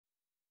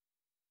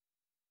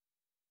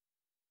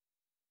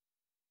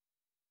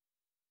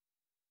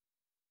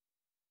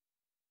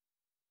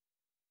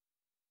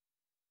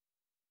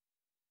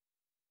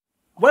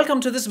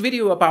Welcome to this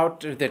video about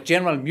the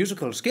general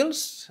musical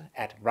skills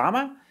at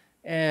RAMA.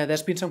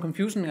 There's been some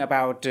confusion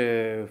about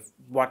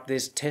what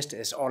this test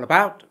is all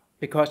about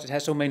because it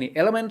has so many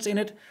elements in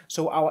it.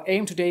 So our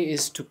aim today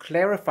is to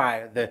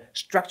clarify the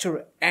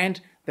structure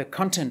and the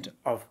content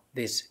of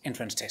this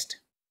entrance test.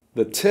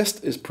 The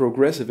test is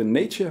progressive in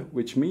nature,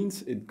 which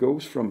means it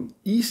goes from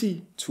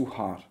easy to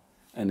hard,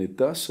 and it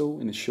does so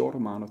in a short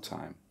amount of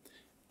time.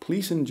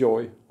 Please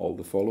enjoy all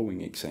the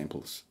following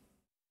examples.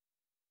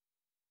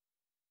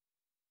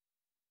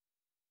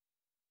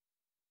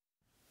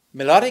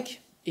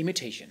 Melodic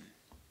imitation.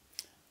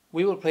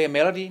 We will play a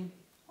melody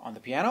on the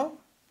piano.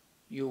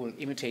 You will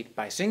imitate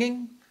by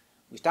singing.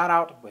 We start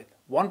out with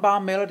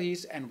 1-bar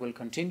melodies and will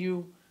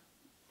continue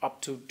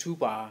up to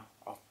 2-bar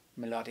of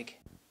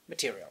melodic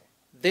material.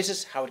 This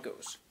is how it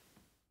goes.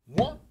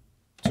 1,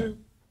 2,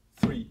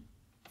 3,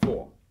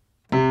 4.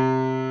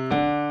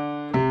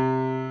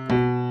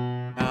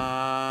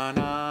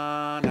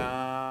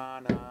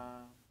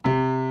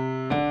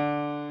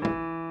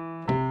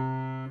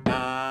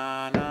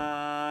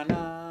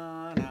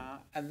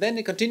 Then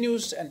it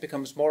continues and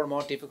becomes more and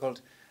more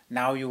difficult.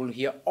 Now you will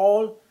hear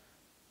all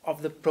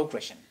of the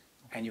progression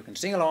and you can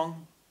sing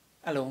along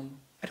alone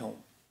at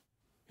home.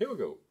 Here we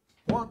go.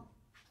 1,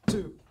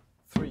 2,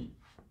 3,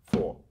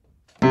 4.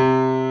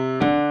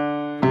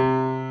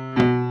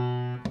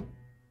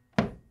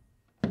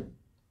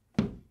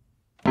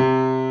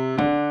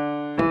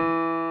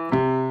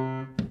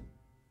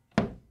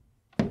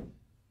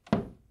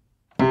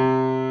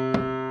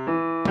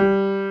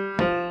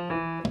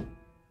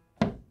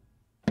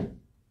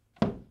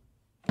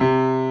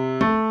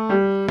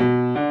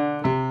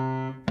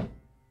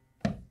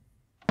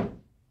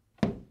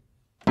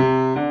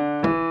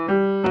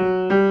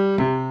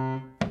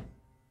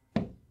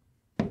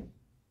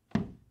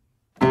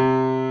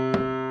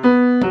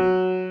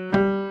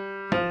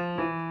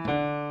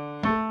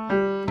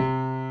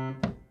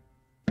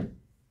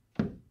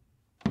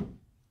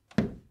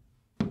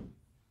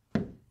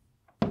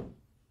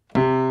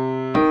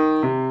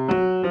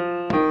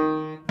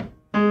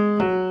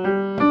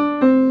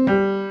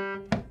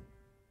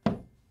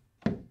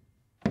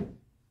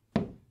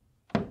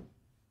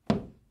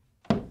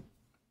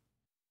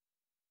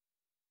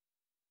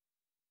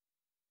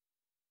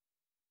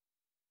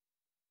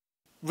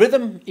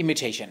 Rhythm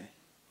imitation.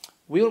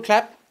 We will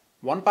clap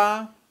 1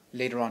 bar,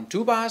 later on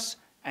 2 bars,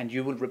 and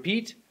you will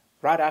repeat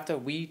right after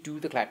we do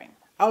the clapping.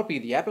 I'll be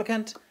the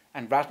applicant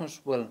and Rasmus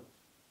will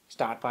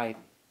start by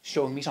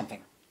showing me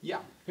something. Yeah,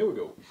 here we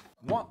go.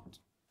 1,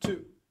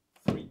 2,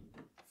 3,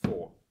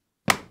 4.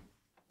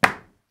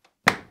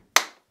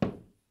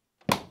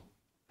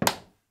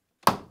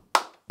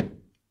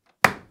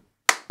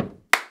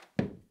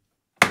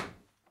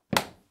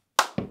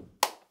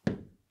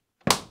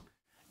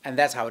 And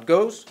that's how it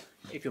goes.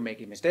 If you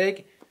make a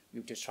mistake,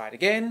 you just try it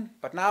again.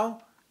 But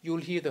now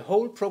you'll hear the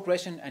whole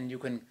progression and you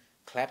can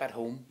clap at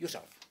home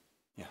yourself.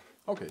 Yeah.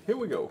 Okay, here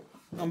we go.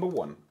 Number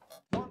 1.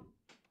 1,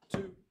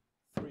 2,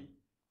 3,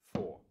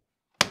 4.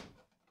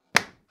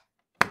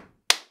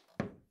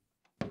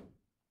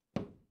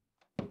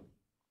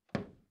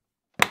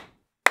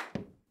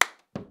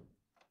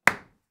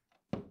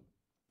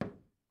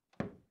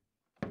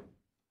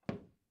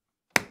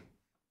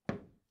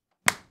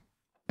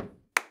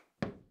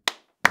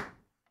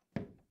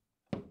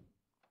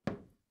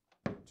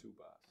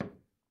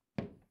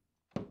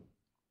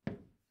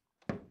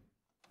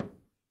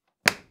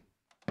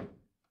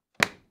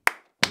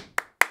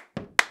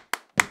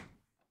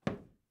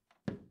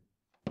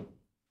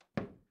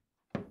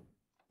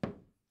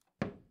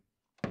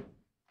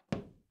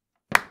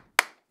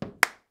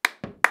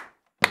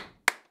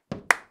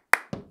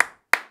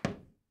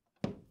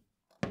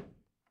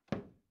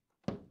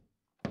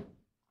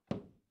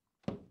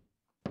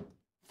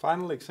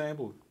 Final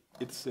example,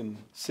 it's in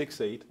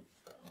 6/8.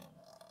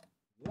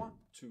 1,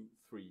 2,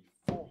 3,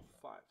 4,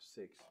 5,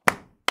 6.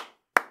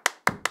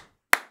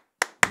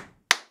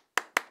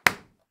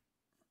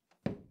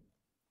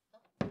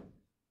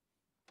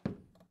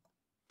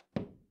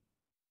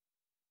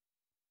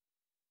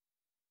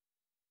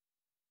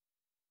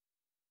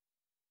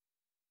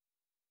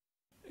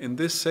 In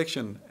this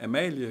section,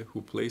 Amalie,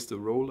 who plays the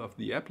role of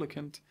the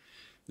applicant,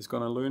 is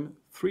going to learn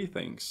 3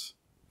 things.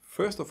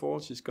 First of all,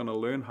 she's going to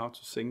learn how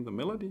to sing the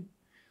melody.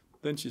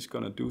 Then she's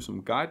going to do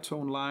some guide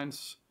tone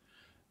lines.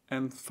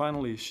 And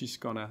finally, she's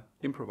going to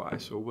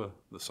improvise over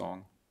the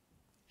song.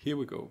 Here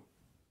we go.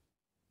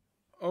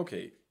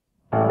 Okay.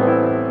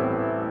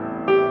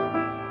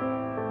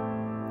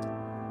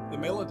 The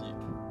melody.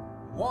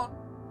 1,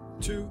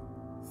 2,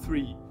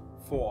 3,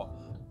 4.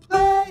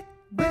 Play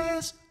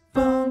this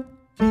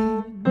funky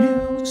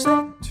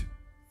music. 2,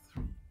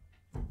 3.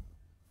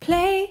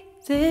 Play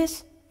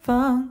this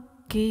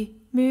funky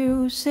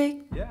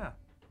music. Yeah.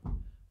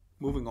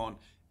 Moving on.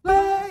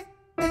 Play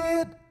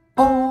it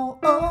all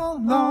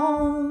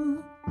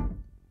alone.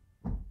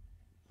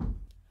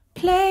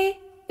 Play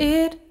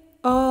it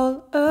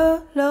all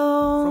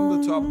alone.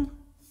 From the top.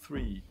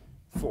 3,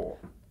 4.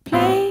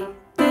 Play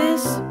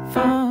this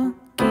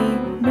funky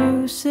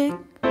music.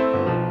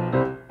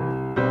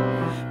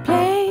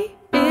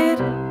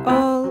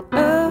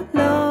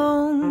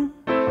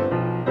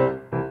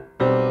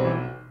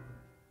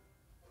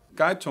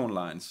 guide tone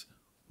lines.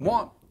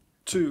 1,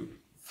 2,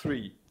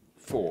 3,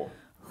 4.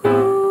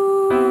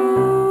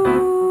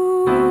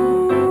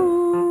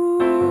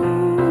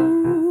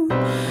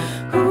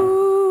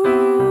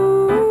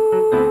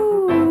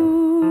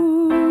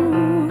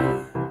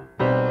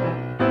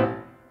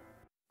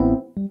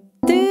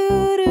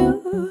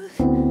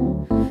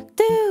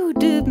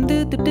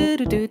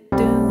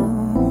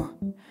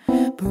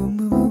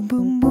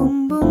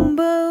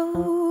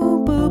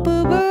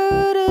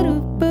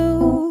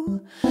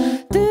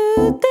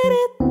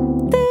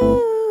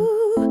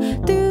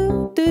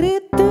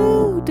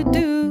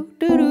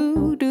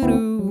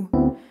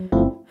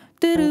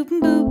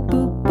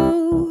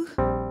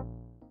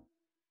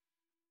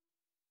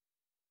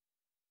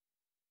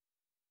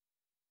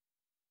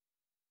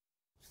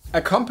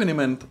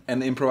 Accompaniment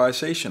and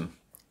improvisation.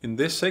 In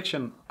this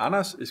section,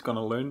 Anders is going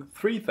to learn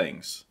 3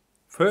 things.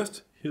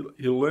 First,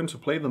 he'll learn to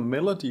play the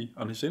melody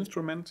on his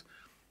instrument,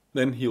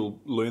 then he'll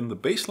learn the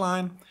bass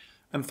line,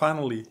 and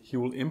finally he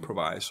will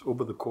improvise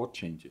over the chord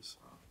changes.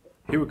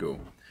 Here we go.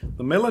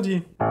 The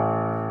melody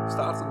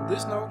starts on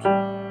this note.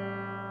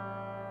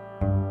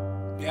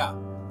 Yeah.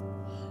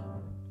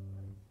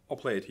 I'll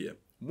play it here.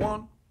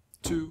 1,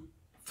 2,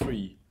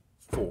 3,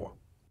 4.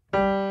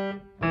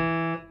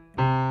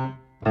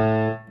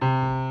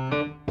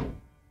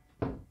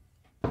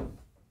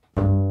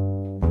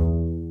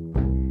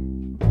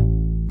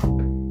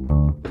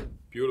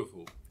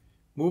 Beautiful.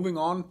 Moving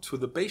on to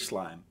the bass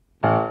line.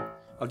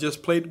 I'll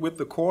just play it with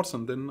the chords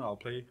and then I'll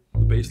play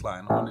the bass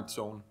line on its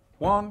own.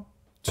 1,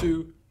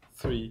 2,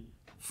 3,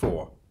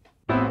 4.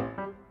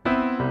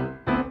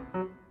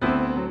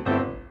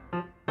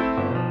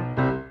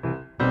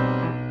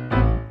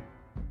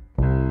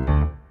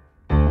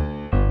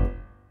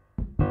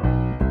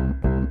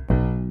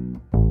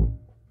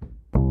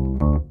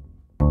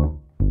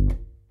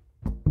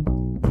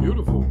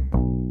 Beautiful.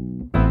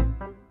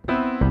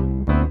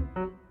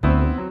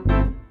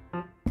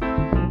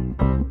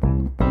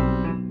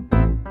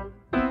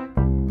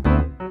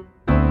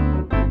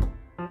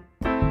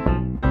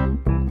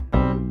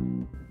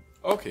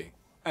 Okay,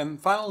 and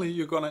finally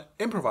you're gonna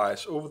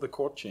improvise over the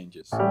chord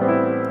changes.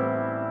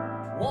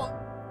 1,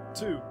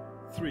 2,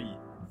 3,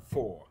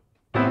 4.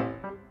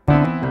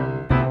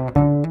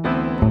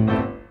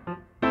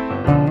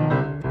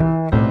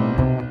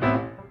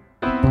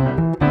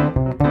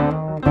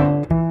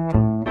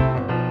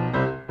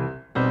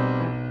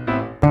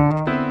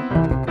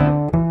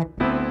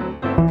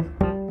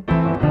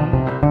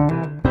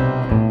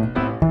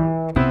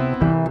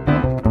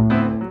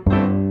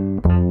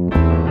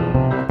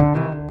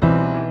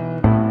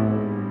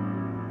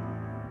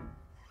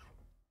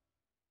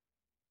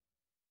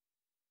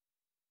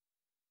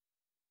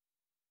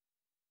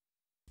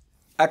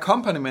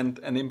 Accompaniment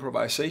and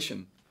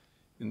improvisation.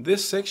 In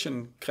this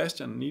section,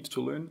 Christian needs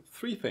to learn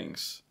 3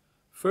 things.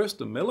 First,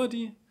 the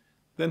melody,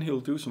 then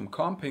he'll do some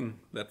comping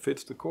that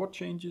fits the chord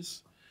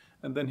changes,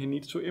 and then he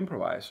needs to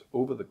improvise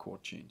over the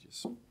chord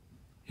changes.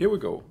 Here we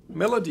go.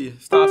 Melody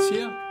starts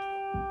here.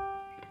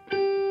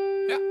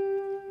 Yeah.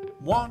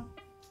 1,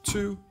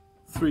 2,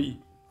 3,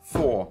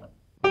 4.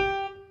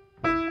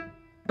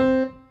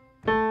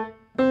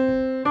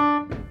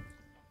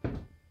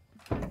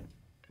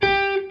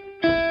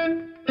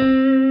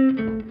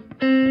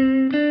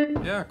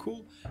 Yeah,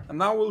 cool. And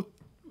now we'll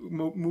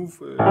move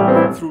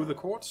through the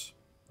chords.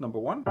 Number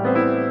 1.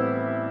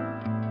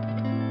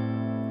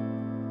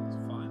 It's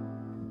fine.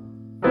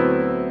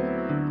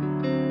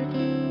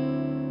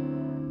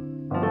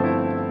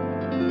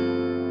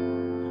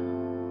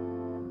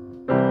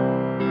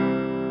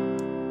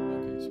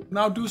 Okay, so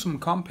now do some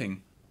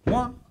comping.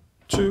 1,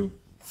 2,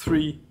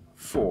 3,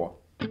 4.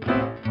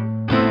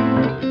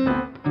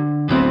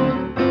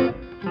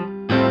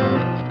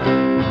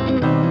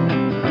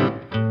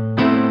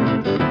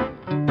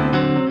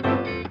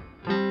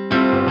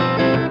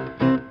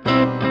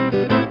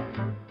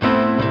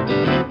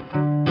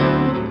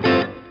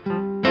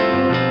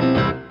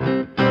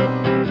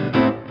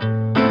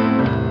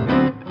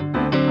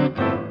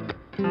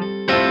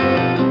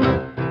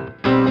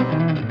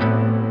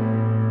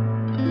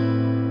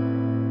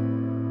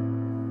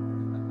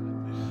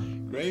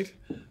 Great.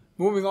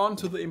 Moving on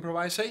to the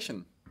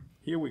improvisation.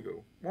 Here we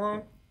go.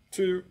 1,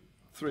 2,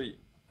 3,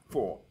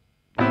 4.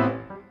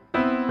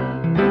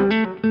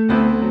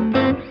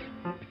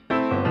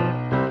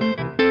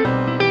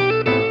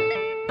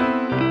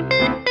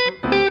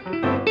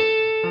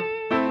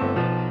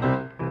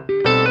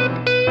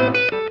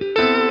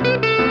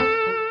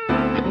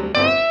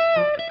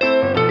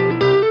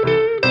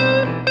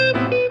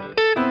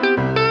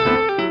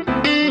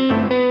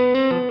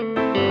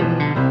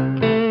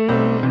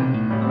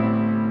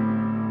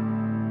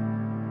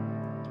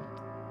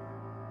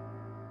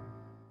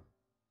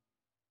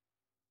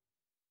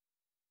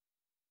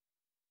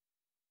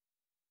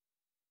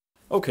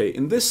 Okay,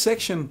 in this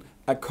section,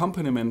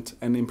 accompaniment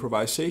and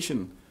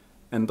improvisation,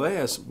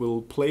 Andreas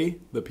will play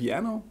the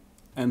piano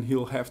and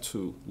he'll have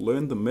to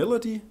learn the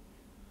melody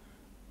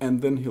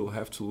and then he'll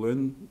have to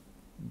learn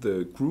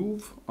the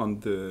groove on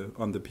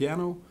the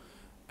piano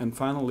and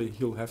finally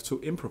he'll have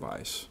to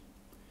improvise.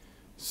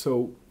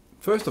 So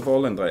first of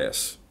all,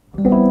 Andreas,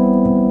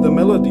 the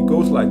melody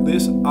goes like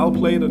this. I'll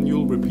play it and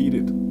you'll repeat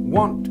it.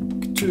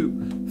 1,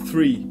 2,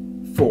 3,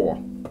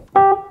 4.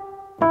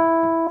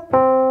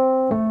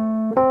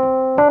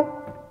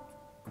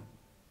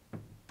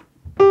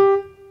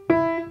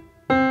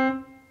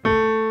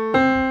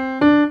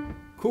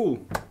 Cool.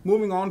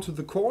 Moving on to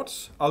the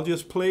chords, I'll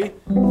just play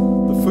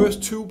the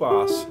first 2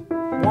 bars.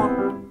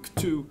 1,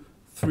 2,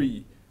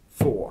 3,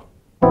 4.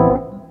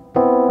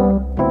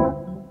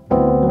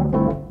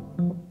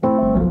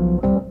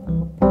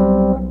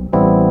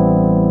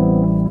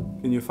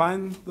 Can you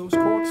find those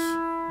chords?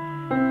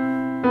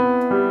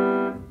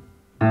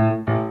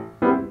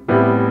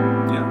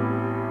 Yeah.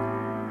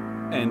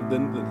 And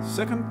then the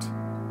second.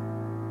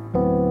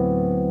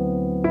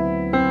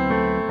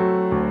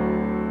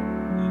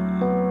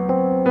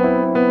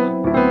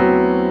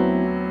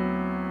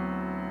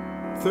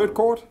 Third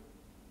chord.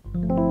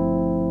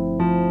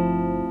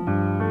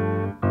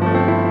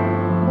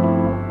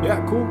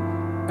 Yeah, cool.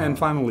 And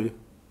finally.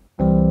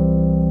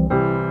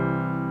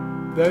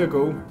 There you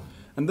go.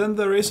 And then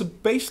there is a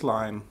bass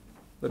line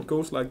that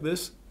goes like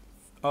this.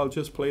 I'll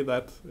just play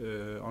that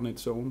on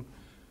its own.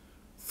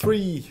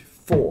 3,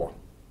 4.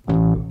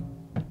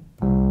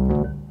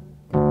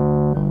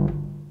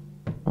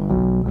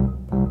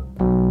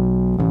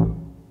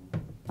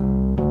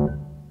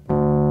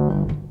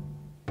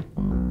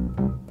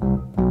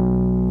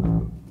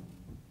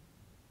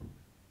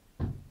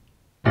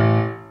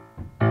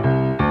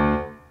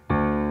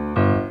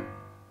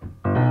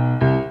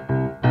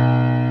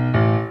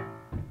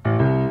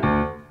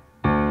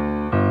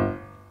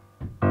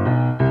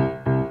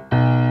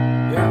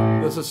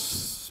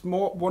 There's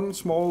one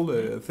small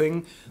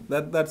thing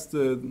that's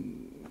the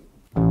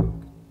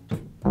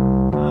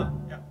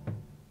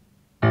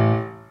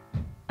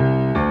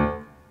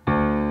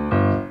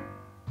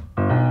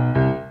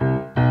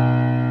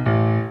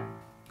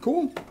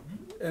cool.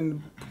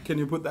 And can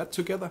you put that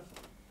together?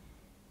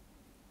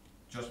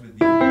 Just with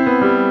the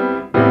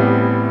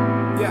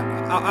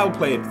yeah, I'll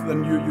play it.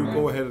 Then you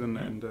go ahead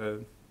and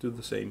do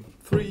the same.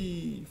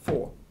 3,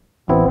 4.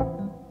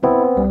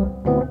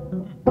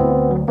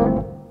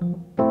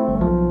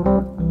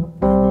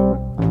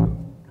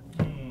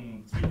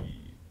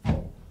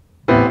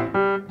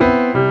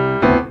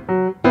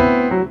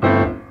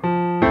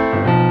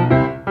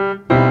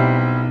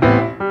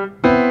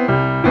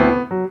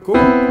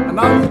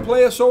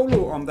 Play a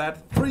solo on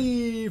that.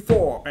 3,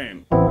 4,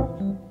 and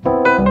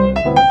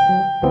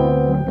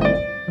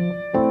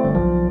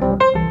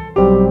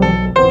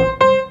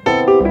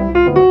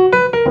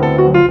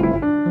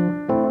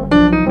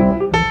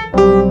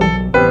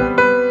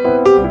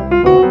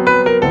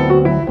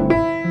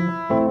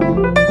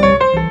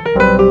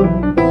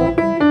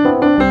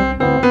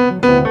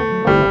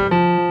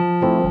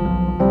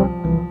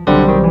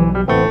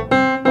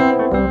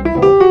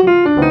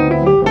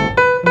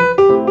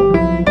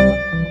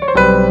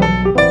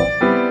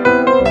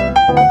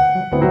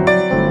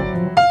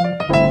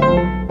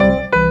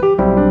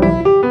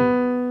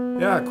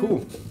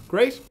cool.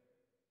 Great.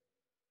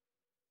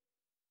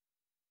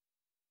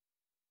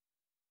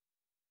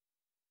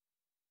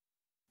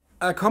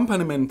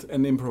 Accompaniment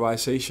and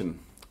improvisation.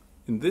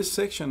 In this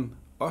section,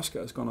 Oscar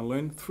is going to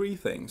learn 3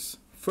 things.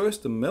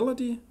 First, the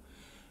melody,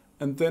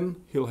 and then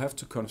he'll have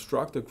to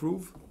construct a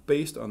groove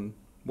based on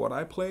what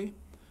I play,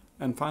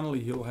 and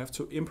finally he'll have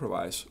to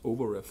improvise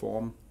over a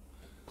form.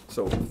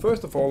 So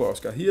first of all,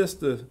 Oscar, here's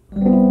the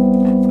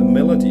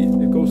melody.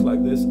 It goes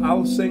like this.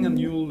 I'll sing and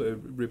you'll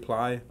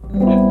reply.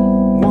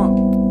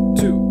 1,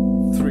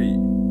 2,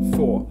 3,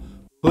 4.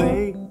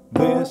 Play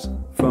this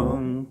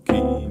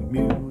funky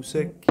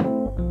music.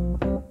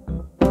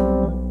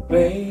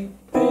 Play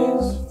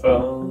this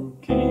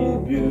funky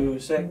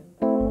music.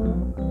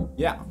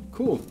 Yeah,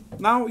 cool.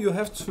 Now you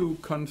have to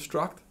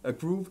construct a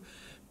groove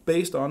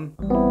based on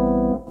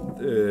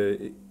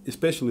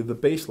especially the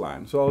bass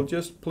line. So I'll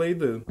just play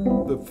the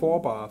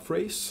 4-bar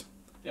phrase.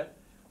 Yeah.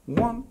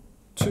 1,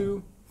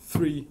 2,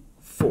 3,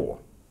 4.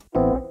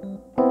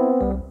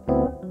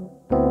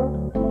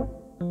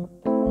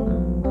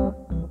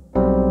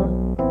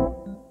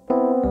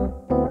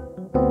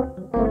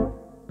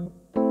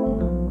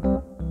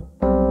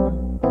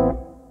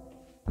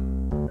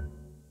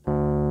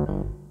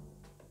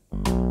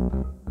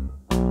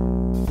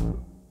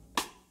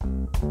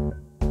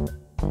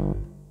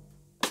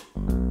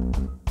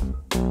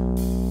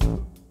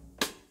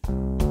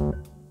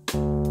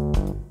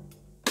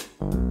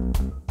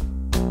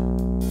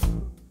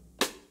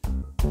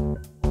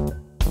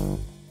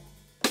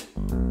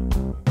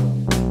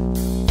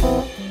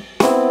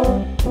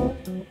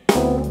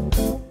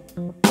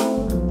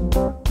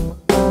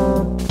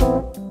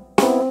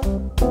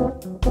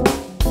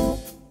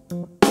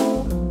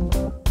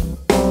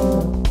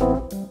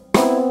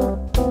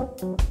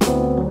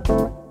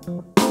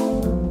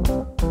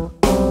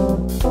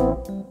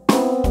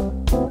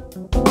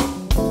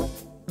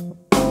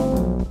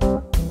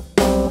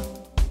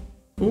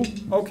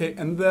 Okay,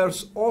 and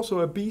there's also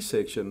a B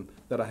section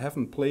that I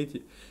haven't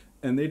played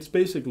And it's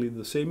basically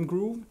the same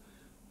groove,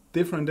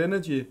 different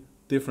energy,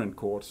 different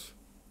chords.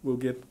 We'll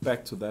get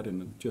back to that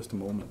in just a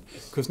moment.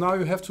 Because now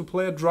you have to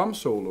play a drum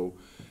solo.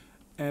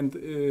 And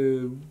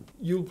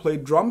you'll play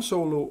drum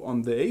solo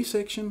on the A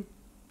section,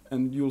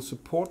 and you'll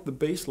support the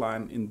bass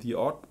line in the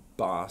odd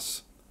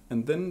bars.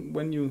 And then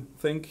when you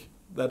think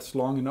that's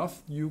long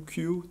enough, you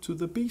cue to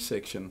the B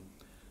section.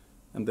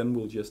 And then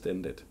we'll just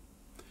end it.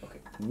 Okay.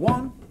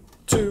 1,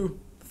 2,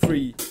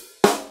 3.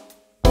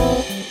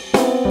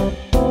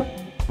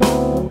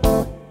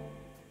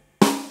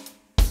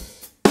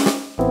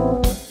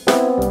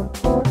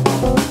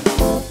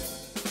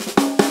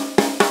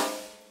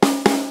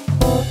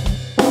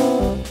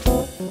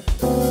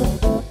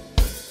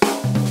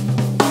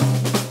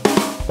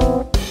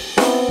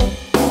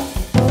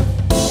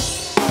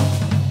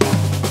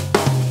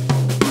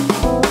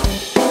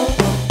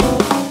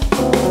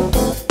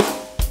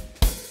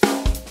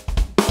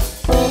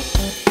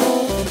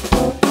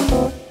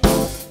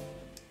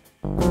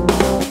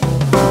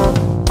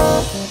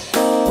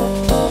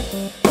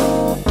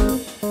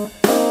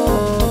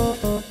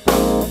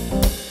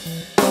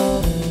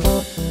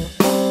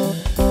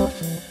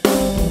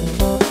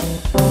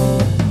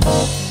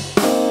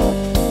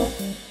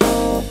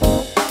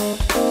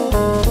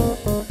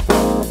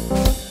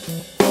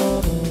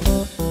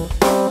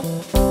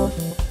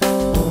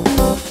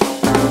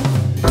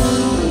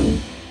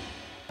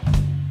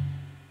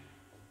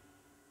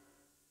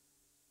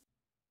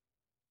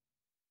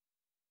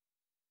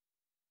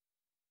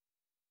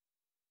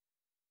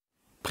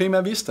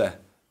 Prima vista,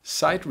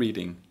 sight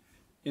reading.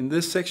 In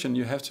this section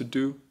you have to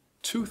do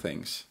two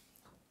things.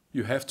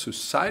 You have to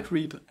sight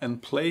read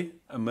and play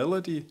a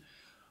melody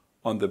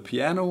on the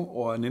piano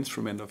or an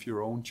instrument of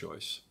your own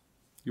choice.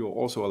 You are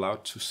also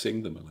allowed to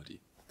sing the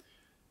melody.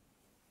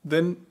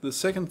 Then the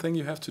second thing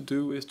you have to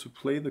do is to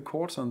play the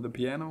chords on the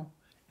piano,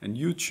 and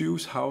you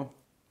choose how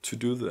to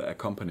do the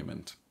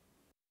accompaniment.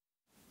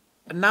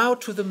 And now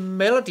to the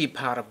melody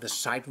part of the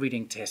sight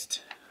reading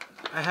test.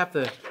 I have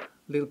the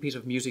little piece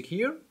of music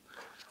here.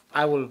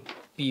 I will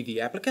be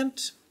the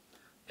applicant,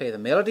 play the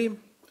melody,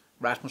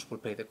 Rasmus will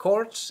play the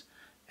chords,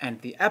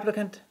 and the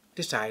applicant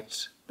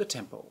decides the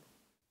tempo.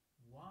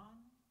 1,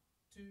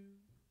 2,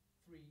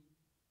 3,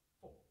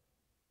 4.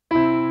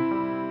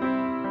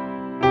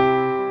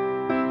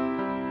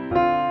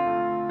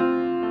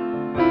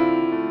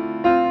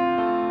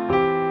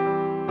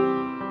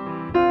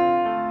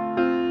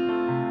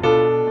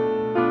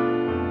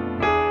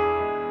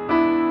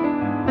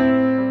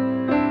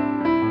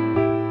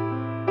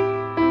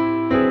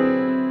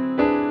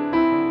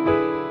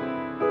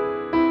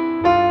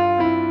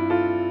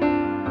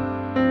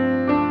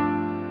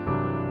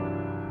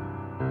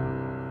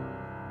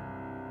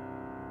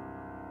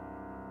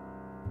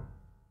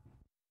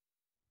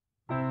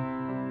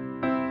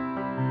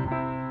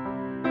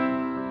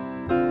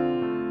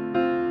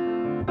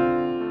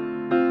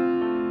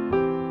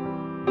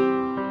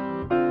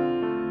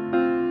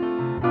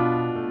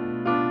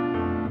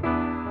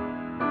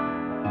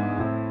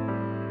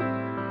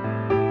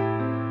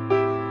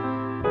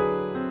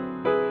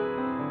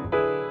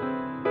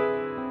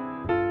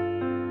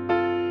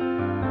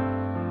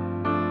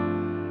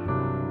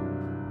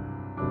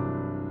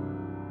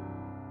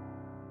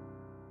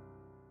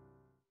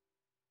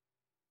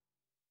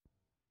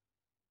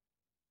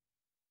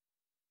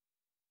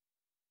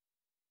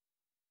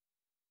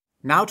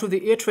 Now to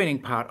the ear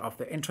training part of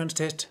the entrance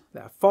test.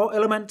 There are 4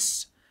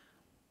 elements: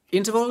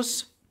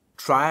 intervals,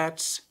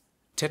 triads,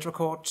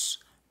 tetrachords,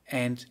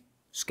 and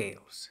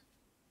scales.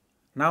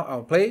 Now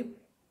I'll play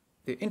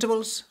the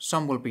intervals.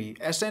 Some will be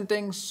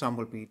ascending, some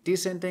will be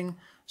descending,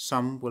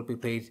 some will be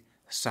played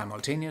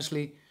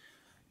simultaneously.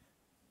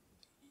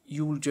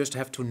 You will just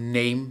have to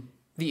name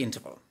the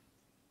interval.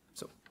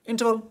 So,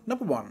 interval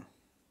number 1.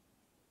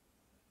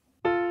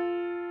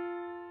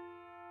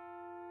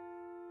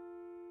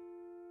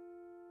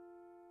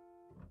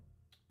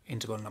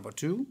 Interval number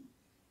 2.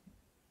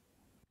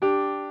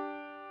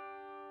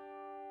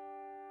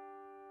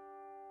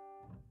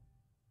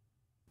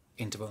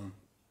 Interval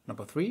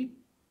number 3.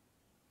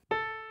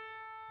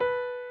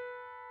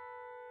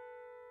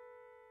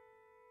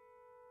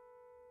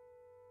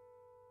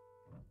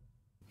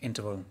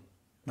 Interval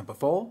number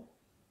 4.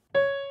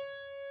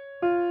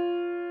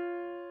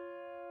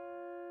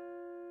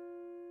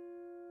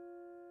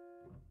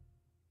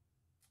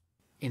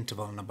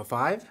 Interval number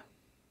 5.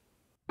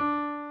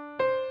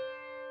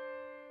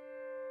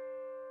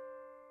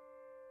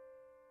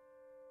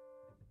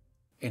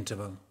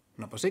 Interval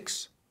number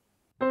 6.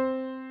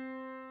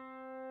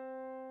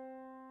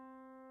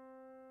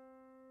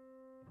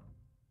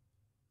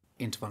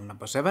 Interval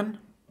number 7.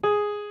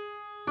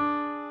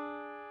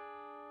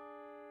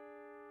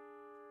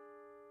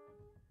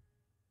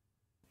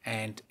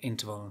 And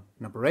interval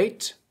number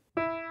 8.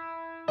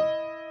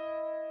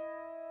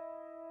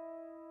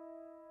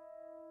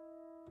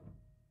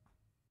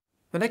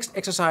 The next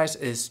exercise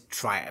is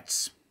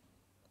triads.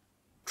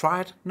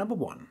 Triad number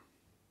 1.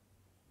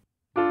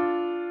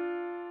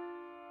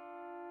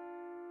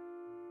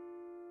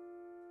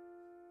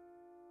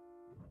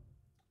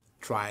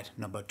 Try it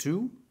number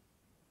 2.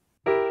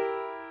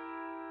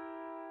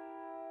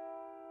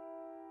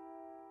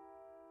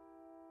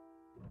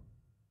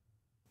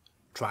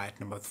 Try it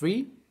number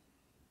 3.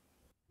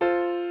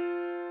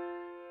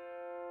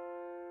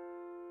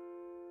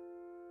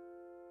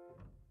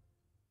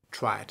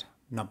 Try it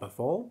number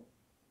 4.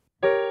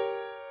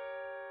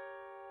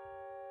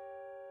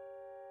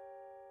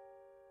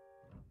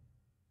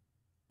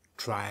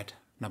 Try it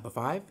number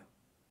 5.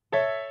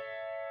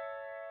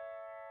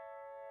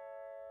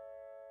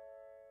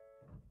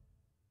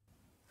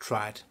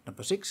 Try it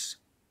number 6.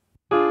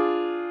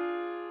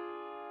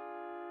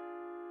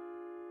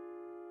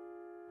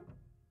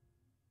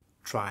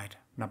 Try it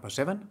number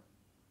 7.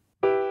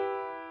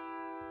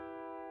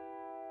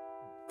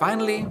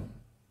 Finally,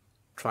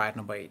 try it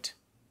number 8.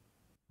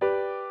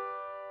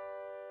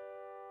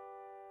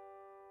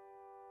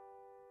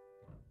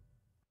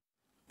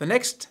 The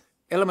next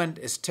element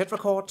is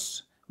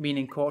tetrachords,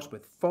 meaning chords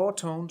with 4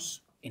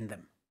 tones in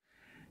them.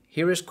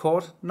 Here is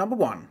chord number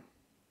 1.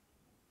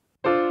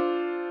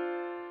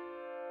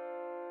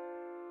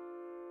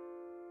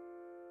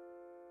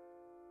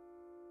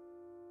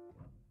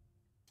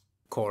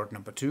 Chord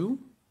number 2.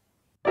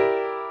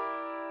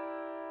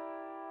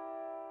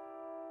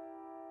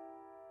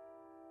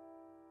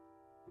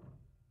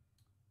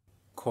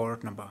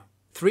 Chord number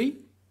 3.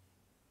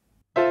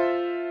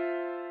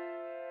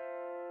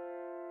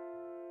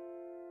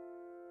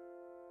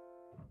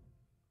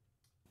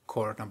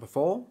 Chord number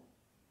 4.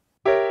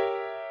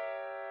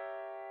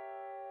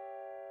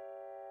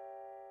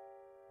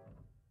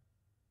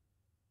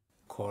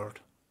 Chord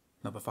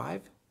number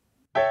 5.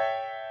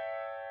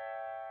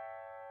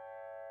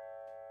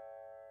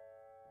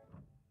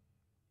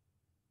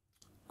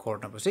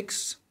 Chord number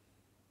 6.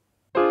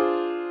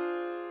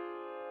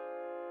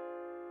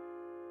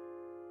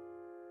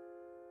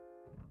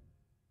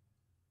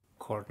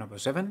 Chord number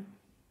 7.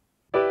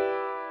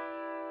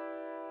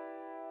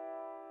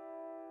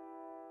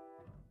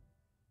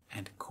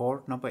 And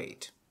chord number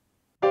 8.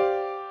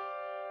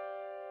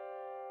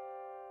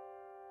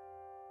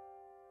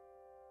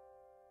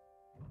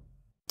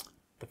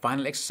 The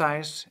final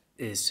exercise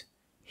is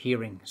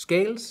hearing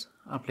scales.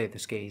 I'll play the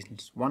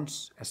scales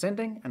once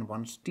ascending and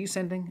once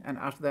descending, and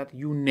after that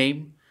you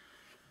name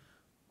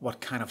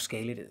what kind of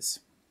scale it is.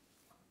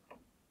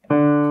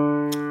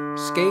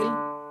 Scale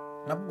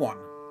number 1.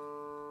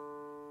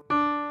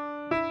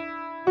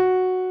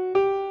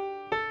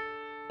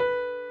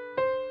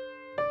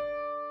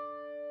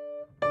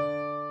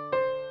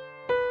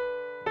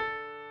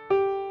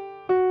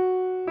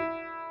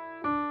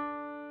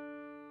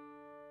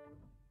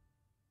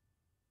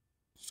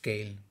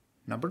 Scale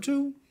number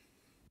 2.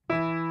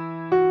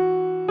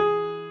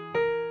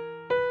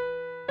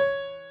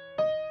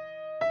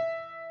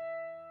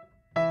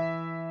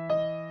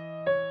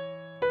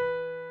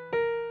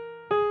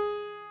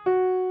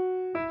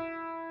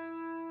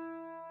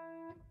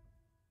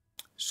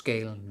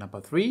 Scale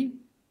number 3.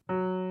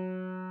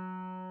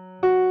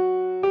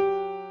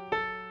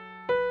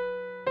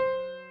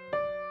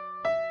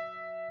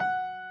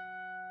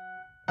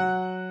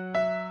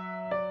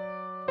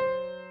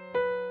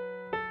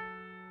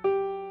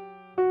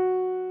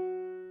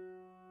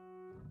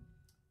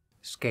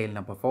 Scale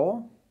number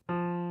 4.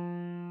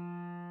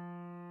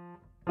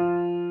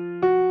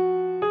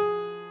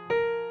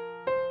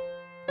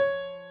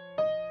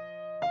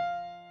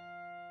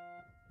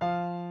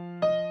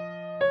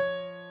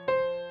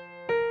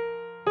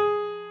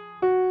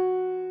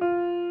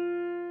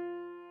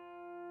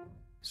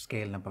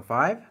 Scale number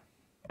 5.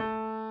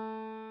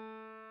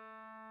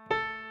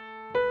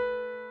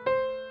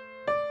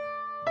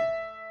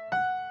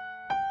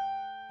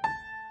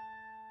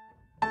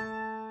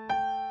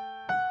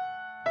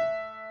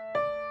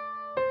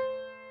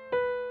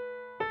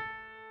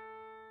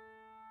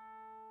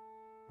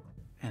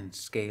 And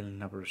scale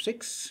number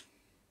 6.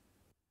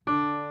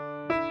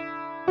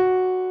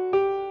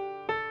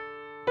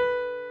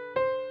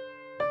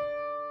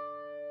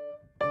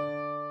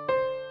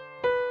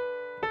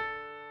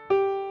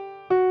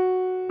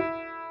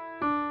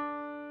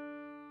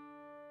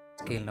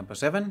 Scale number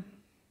 7.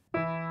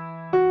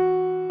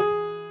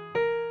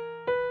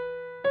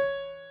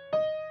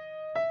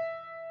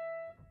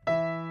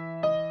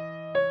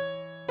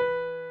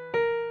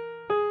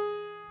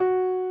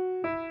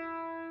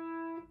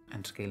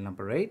 And scale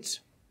number 8.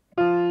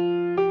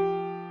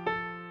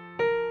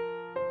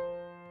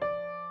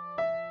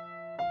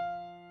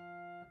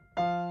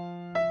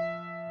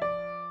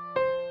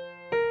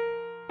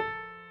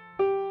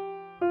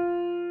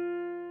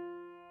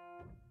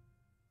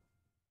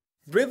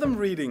 Rhythm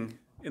reading.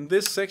 In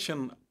this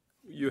section,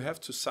 you have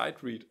to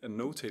sight read a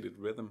notated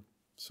rhythm.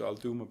 So I'll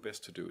do my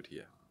best to do it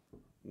here.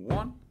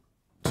 1,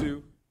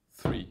 2,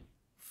 3,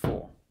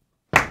 4.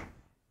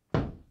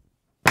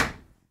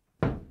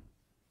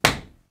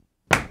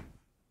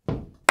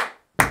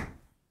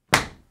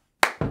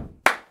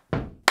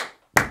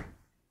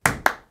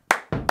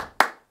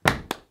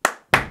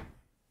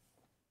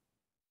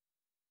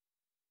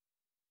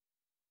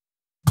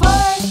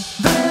 Play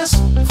this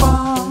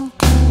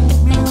funky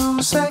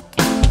music.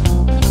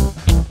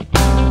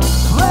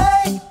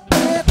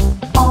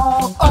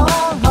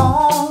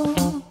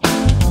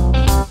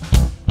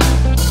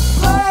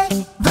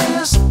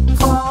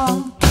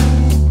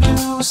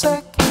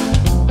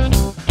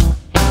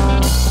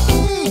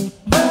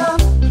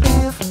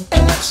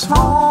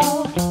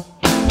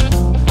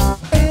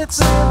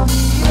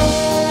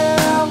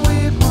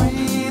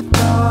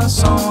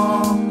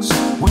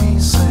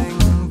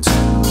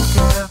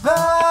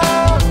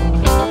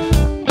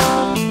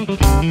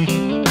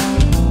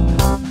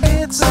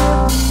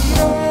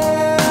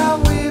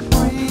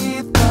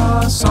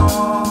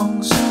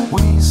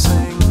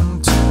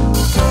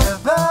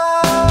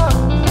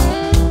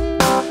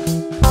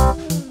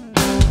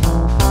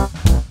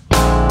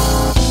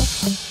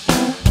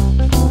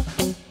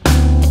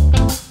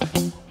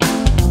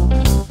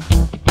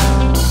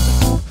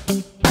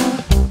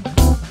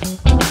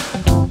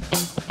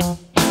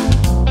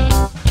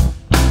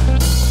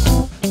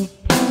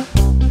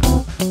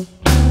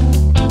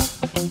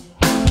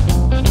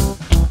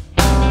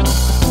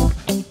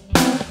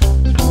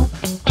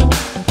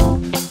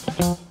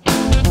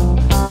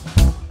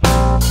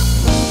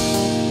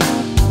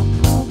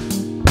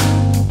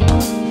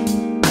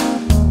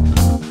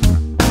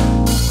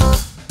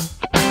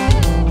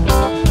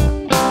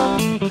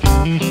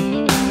 Music.